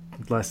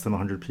less than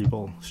 100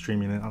 people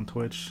streaming it on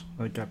Twitch,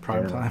 like at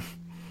prime time.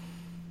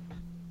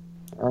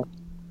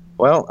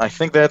 Well, I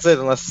think that's it,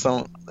 unless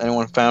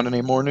anyone found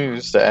any more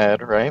news to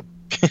add, right?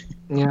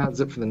 Yeah, that's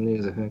it for the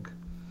news, I think.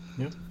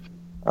 Yep.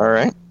 All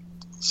right.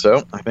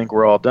 So, I think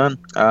we're all done.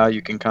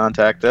 You can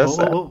contact us.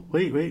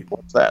 Wait.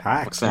 What's that?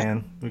 PAX,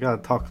 man. We got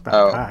to talk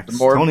about PAX.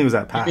 Tony Tony was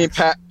at PAX. You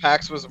mean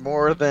PAX was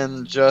more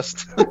than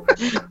just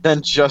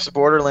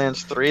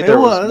Borderlands 3? There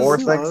was more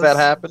things that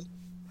happened?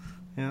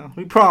 Yeah,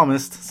 we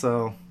promised,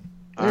 so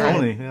all right.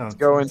 Tony, yeah, let's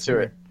go into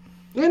it.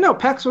 Yeah, no,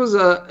 PAX was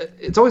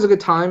it's always a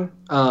good time.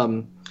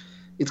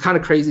 It's kind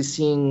of crazy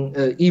seeing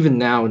even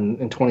now in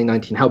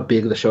 2019 how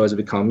big the show has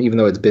become, even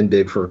though it's been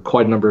big for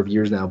quite a number of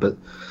years now. But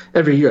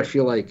every year I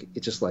feel like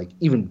it's just like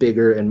even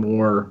bigger and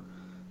more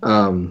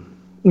of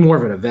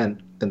an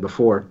event than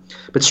before.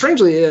 But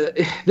strangely,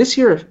 this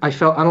year I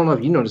don't know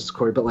if you noticed,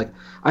 Corey, but like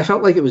I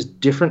felt like it was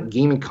different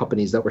gaming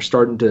companies that were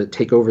starting to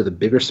take over the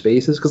bigger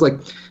spaces. Because like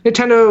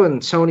Nintendo and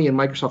Sony and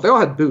Microsoft, they all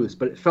had booths,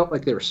 but it felt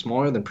like they were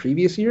smaller than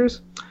previous years.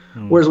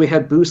 Whereas we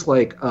had booths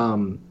like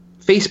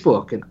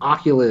Facebook and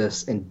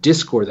Oculus and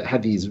Discord that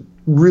had these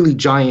really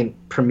giant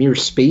premier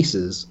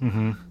spaces.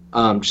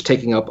 just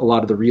taking up a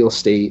lot of the real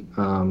estate.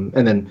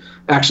 And then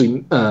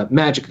actually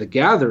Magic the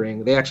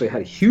Gathering, they actually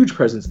had a huge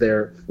presence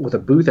there with a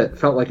booth that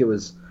felt like it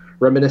was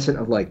reminiscent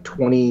of like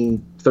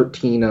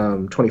 2013,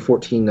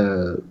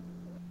 2014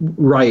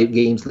 Riot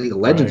Games League of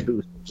Legends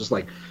booth. Just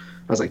like,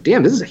 I was like,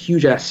 damn, this is a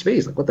huge ass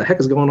space. Like, what the heck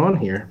is going on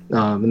here?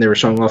 And they were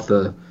showing off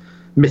the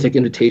Mythic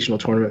Invitational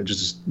tournament, which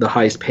is the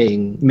highest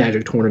paying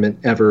Magic tournament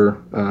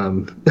ever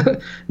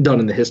done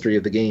in the history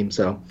of the game.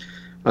 So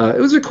it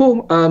was really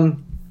cool.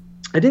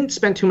 I didn't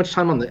spend too much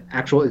time on the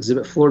actual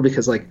exhibit floor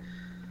because, like,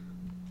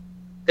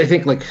 I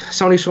think like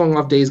Sony's showing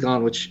off Days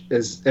Gone, which,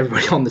 as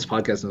everybody on this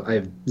podcast knows, I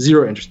have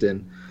zero interest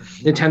in.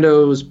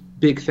 Nintendo's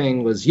big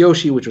thing was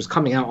Yoshi, which was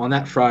coming out on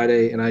that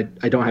Friday, and I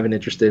don't have an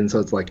interest in. So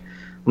it's like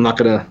I'm not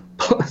gonna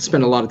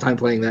spend a lot of time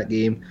playing that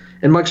game.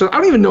 And Microsoft, I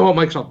don't even know what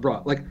Microsoft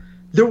brought. Like,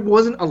 there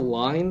wasn't a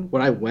line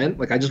when I went.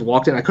 Like, I just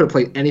walked in. I could have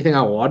played anything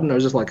I wanted, and I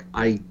was just like,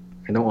 I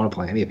don't want to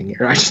play anything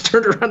here. I just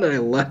turned around and I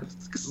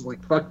left because it's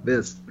like, fuck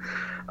this.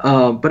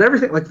 But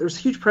everything, like, there's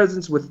huge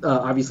presence with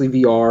obviously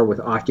VR with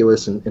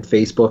Oculus and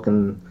Facebook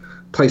and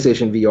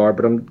PlayStation VR.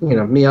 But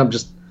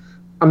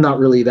I'm not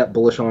really that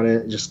bullish on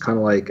it. Just kind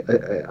of like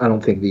I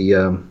don't think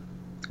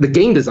the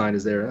game design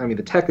is there. I mean,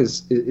 the tech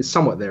is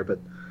somewhat there, but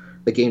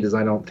the game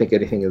design, I don't think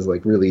anything is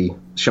like really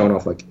showing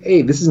off like,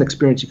 hey, this is an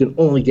experience you can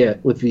only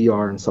get with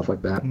VR and stuff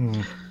like that.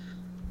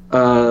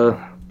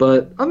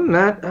 But other than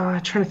that,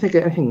 I'm trying to think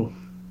of anything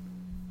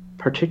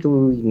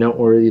particularly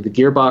noteworthy. The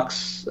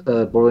Gearbox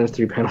Borderlands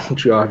 3 panel,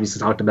 which we obviously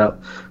talked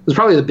about, was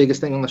probably the biggest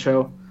thing on the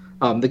show.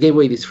 They gave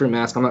away these free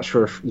masks. I'm not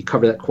sure if you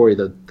covered that, Corey,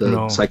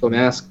 the Psycho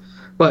mask.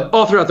 But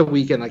all throughout the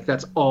weekend, like,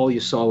 that's all you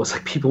saw was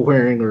like people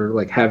wearing or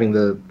like having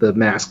the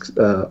masks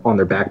on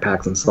their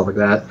backpacks and stuff like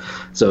that.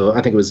 So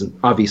I think it was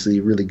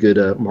obviously really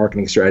good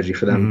marketing strategy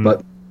for them.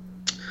 But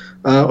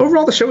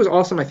overall, the show was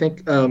awesome. I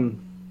think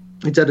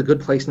it's at a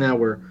good place now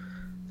where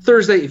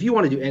Thursday, if you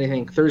want to do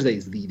anything, Thursday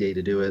is the day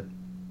to do it.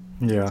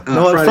 Yeah.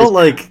 No, it felt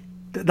like,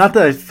 not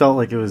that I felt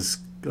like it was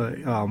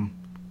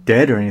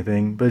dead or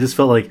anything, but it just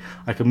felt like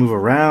I could move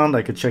around.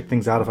 I could check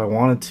things out if I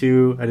wanted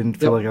to. I didn't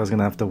feel like I was going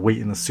to have to wait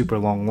in a super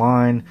long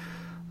line.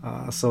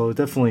 So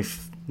definitely,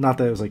 not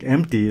that it was like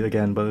empty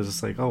again, but it was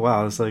just like, oh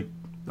wow, it's like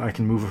I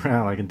can move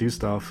around. I can do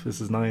stuff.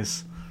 This is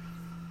nice.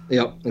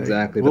 Yep,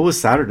 exactly. Like, what was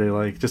Saturday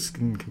like, just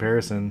in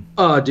comparison?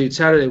 Oh, dude,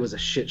 Saturday was a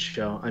shit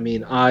show. I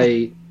mean,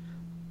 I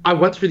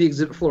went through the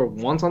exhibit floor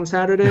once on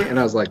Saturday, and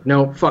I was like,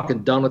 no, fucking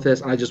done with this.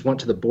 And I just went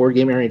to the board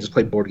game area and just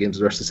played board games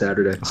the rest of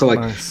Saturday. So,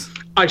 like, nice.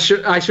 I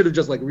should have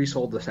just, like,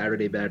 resold the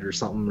Saturday bed or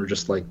something, or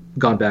just, like,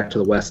 gone back to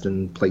the West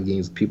and played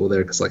games with people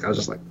there. Because, like, I was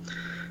just like,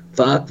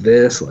 fuck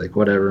this, like,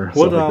 whatever.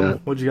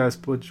 What'd you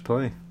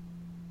play?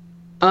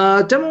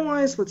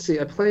 Demo-wise, let's see.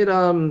 I played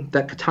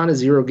that Katana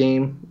Zero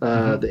game,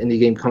 the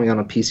indie game coming out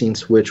on PC and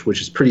Switch, which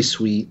is pretty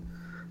sweet.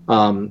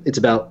 It's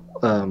about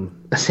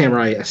a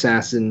samurai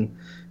assassin.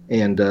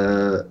 And,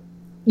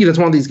 it's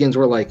one of these games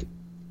where, like,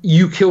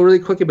 you kill really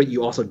quickly, but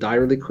you also die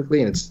really quickly.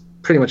 And it's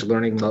pretty much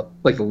learning, the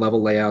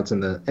level layouts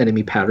and the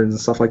enemy patterns and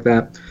stuff like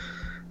that.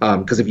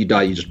 Because if you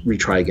die, you just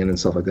retry again and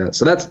stuff like that.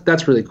 So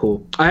that's really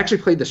cool. I actually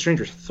played the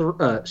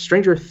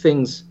Stranger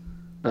Things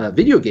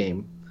video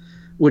game,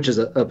 which is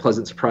a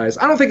pleasant surprise.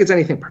 I don't think it's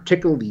anything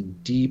particularly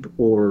deep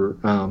or,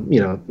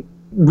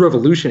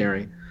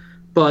 revolutionary.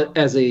 But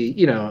as a,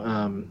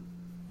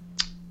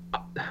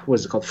 what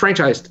is it called?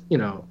 Franchised,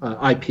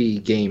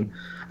 IP game.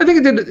 I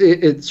think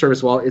it served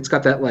us well. It's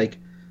got that like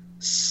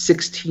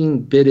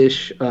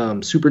 16-bit-ish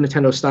Super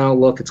Nintendo style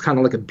look. It's kind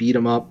of like a beat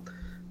 'em up.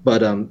 But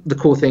the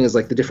cool thing is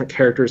like the different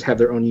characters have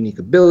their own unique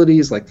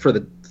abilities. Like for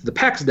the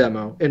PAX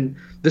demo, and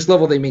this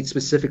level they made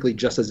specifically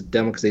just as a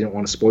demo because they didn't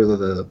want to spoil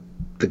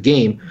the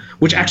game,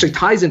 which actually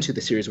ties into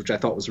the series, which I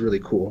thought was really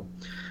cool.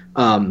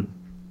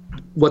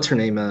 What's her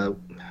name?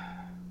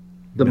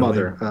 The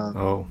mother.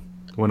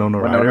 Winona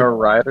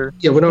Ryder.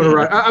 Yeah, Winona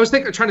Ryder. I was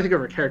trying to think of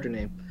her character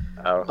name.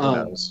 Oh, who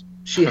knows?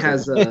 She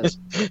has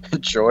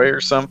Joy or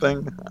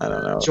something. I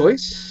don't know. Joy.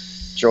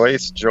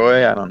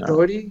 I don't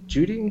know.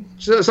 Judy,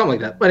 something like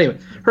that. But anyway,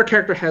 her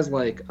character has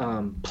like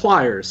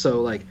pliers.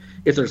 So like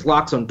if there's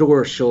locks on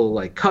doors, she'll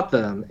like cut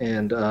them.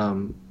 And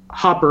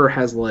Hopper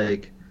has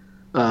like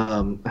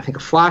I think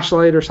a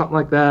flashlight or something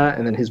like that.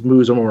 And then his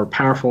moves are more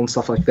powerful and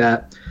stuff like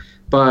that.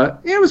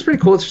 But yeah, it was pretty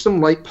cool. There's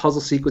some light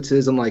puzzle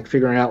sequences and like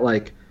figuring out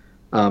like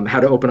how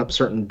to open up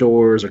certain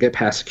doors or get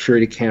past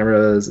security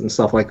cameras and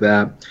stuff like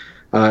that.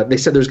 They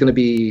said there's going to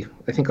be,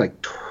 I think, like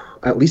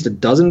at least a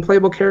dozen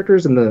playable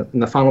characters in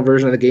the final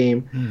version of the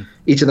game.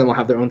 Each of them will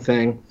have their own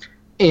thing.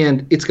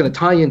 And it's going to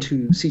tie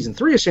into Season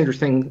 3 of Stranger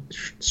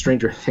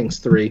Things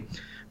 3,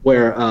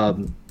 where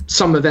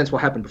some events will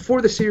happen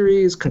before the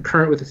series,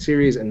 concurrent with the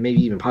series, and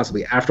maybe even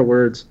possibly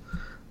afterwards.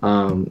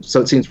 So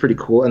it seems pretty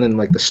cool. And then,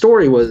 like, the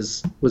story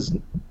was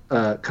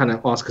kind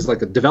of awesome because, like,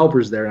 the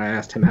developer's there, and I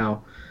asked him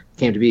how it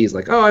came to be. He's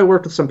like, oh, I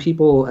worked with some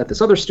people at this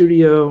other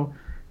studio,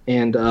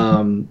 and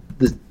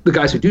the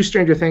guys who do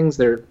Stranger Things,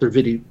 they're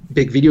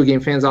big video game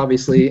fans,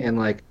 obviously, and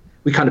like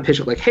we kind of pitch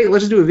it like, hey,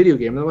 let's just do a video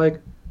game. And they're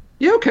like,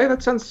 yeah, okay,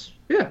 that sounds,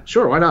 yeah,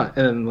 sure, why not?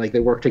 And then like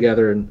they work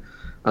together, and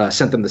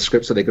sent them the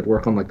script so they could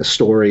work on like the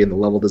story and the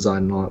level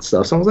design and all that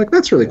stuff. So I was like,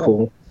 that's really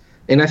cool.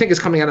 And I think it's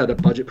coming out at a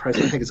budget price.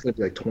 I think it's going to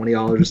be like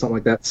 $20 or something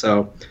like that.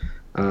 So,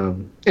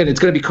 and it's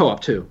going to be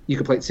co-op too. You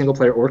can play it single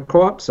player or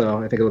co-op. So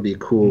I think it'll be a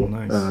cool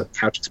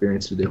couch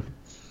experience to do.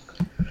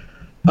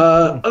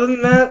 Other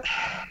than that,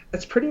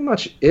 that's pretty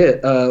much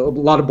it. A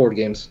lot of board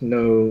games.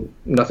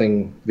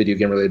 Nothing video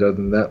game related other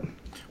than that.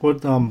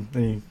 What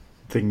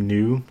anything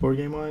new board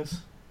game wise?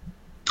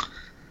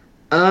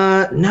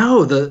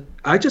 No.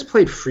 I just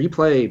played free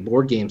play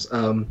board games.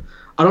 I don't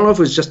know if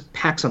it was just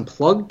PAX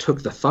Unplugged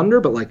took the thunder,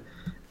 but like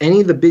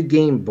any of the big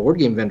game board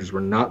game vendors were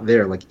not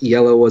there. Like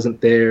ELO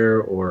wasn't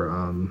there, or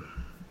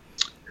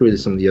who are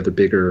some of the other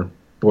bigger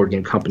board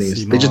game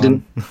companies? CMON. They just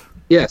didn't.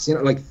 Yes,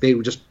 like they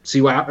would just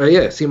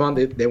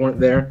CMON. They weren't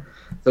there.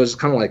 So it was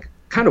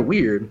kind of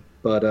weird,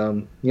 but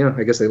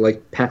I guess they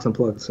like PAX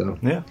Unplugged. So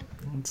yeah,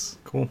 that's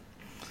cool.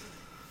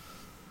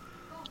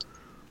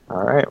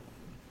 All right.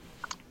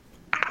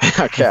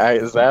 Okay,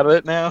 is that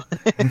it now?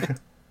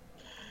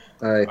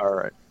 All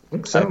right.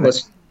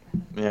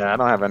 Yeah, I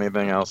don't have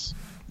anything else.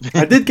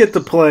 I did get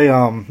to play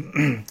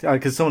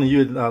because Sony, you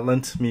had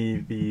lent me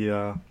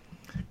the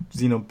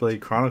Xenoblade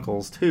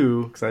Chronicles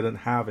 2 because I didn't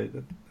have it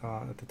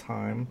at the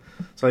time,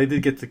 so I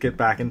did get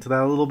back into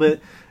that a little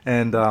bit,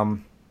 and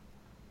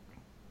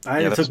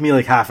it took me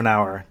like half an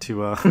hour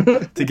to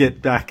to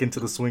get back into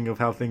the swing of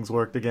how things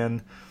worked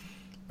again.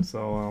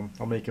 So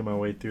I'm making my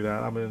way through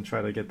that. I'm gonna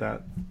try to get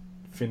that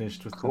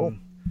finished within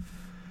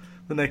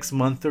the next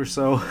month or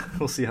so.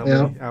 We'll see how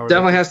many hours.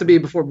 Definitely has to be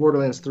before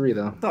Borderlands 3,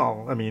 though.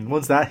 No, I mean,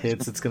 once that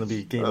hits, it's going to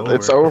be game over.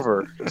 It's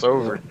over. It's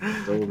over.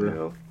 It's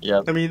over.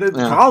 Yeah. I mean, the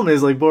problem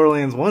is, like,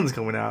 Borderlands 1's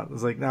coming out.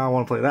 It's like, now I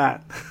want to play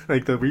that.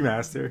 Like, the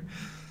remaster.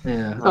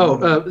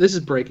 Yeah. This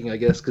is breaking, I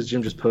guess, because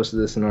Jim just posted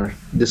this in our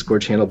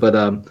Discord channel. But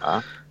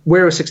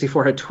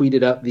Wario64 had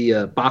tweeted out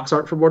the box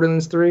art for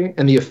Borderlands 3,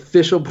 and the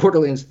official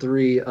Borderlands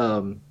 3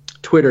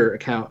 Twitter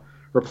account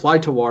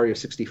replied to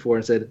Wario64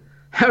 and said,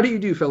 "How do you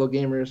do, fellow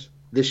gamers?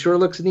 This sure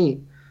looks neat.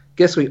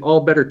 Guess we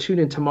all better tune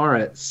in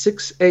tomorrow at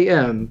 6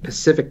 a.m.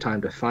 Pacific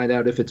time to find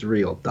out if it's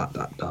real. ...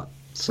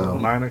 So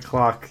 9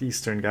 o'clock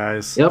Eastern,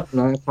 guys. Yep,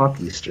 9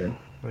 o'clock Eastern.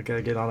 I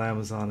gotta get on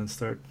Amazon and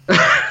start.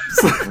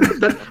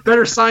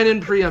 Better sign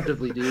in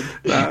preemptively, dude.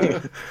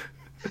 Yeah,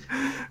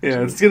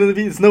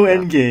 it's no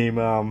end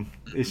game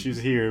issues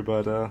here,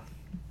 but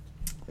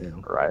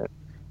Right.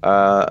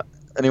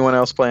 Anyone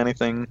else play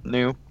anything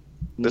new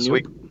this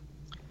week?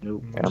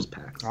 Nope.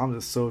 I'm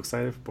just so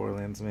excited for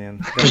Borderlands,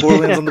 man. Got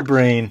Borderlands on the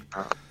brain.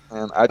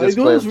 And I just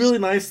played. It was really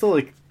nice though.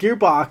 Like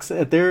Gearbox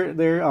at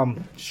their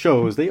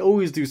shows, they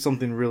always do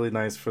something really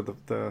nice for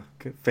the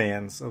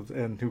fans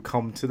and who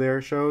come to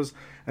their shows.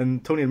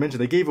 And Tony had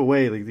mentioned they gave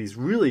away like these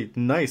really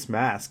nice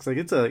masks. Like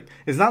it's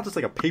not just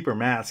like a paper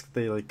mask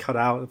they like cut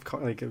out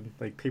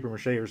like paper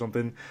mache or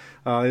something.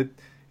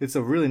 It's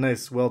a really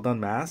nice, well done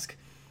mask.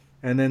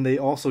 And then they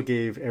also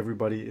gave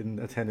everybody in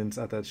attendance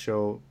at that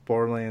show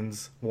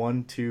Borderlands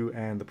 1, 2,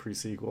 and the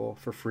pre-sequel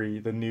for free,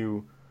 the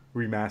new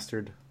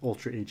remastered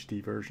Ultra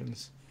HD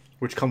versions,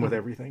 which come with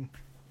everything.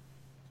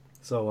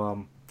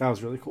 So that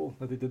was really cool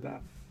that they did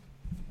that.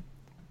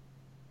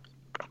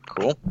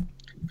 Cool.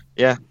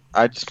 Yeah,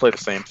 I just play the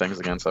same things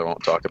again, so I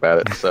won't talk about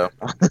it. So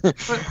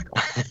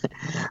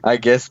I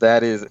guess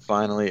that is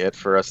finally it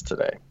for us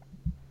today.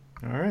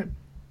 All right.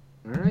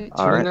 Tune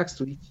in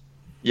next week.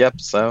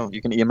 Yep, so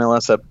you can email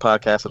us at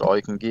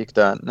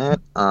podcast@allyoucangeek.net.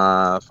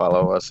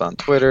 Follow us on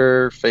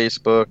Twitter,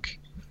 Facebook.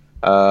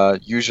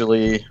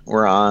 Usually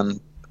we're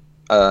on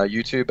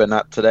YouTube, but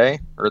not today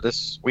or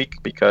this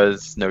week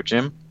because no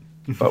Jim.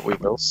 But we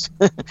will.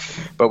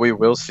 But we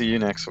will see you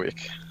next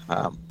week.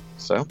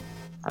 So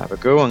have a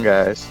good one,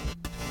 guys.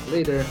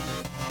 Later.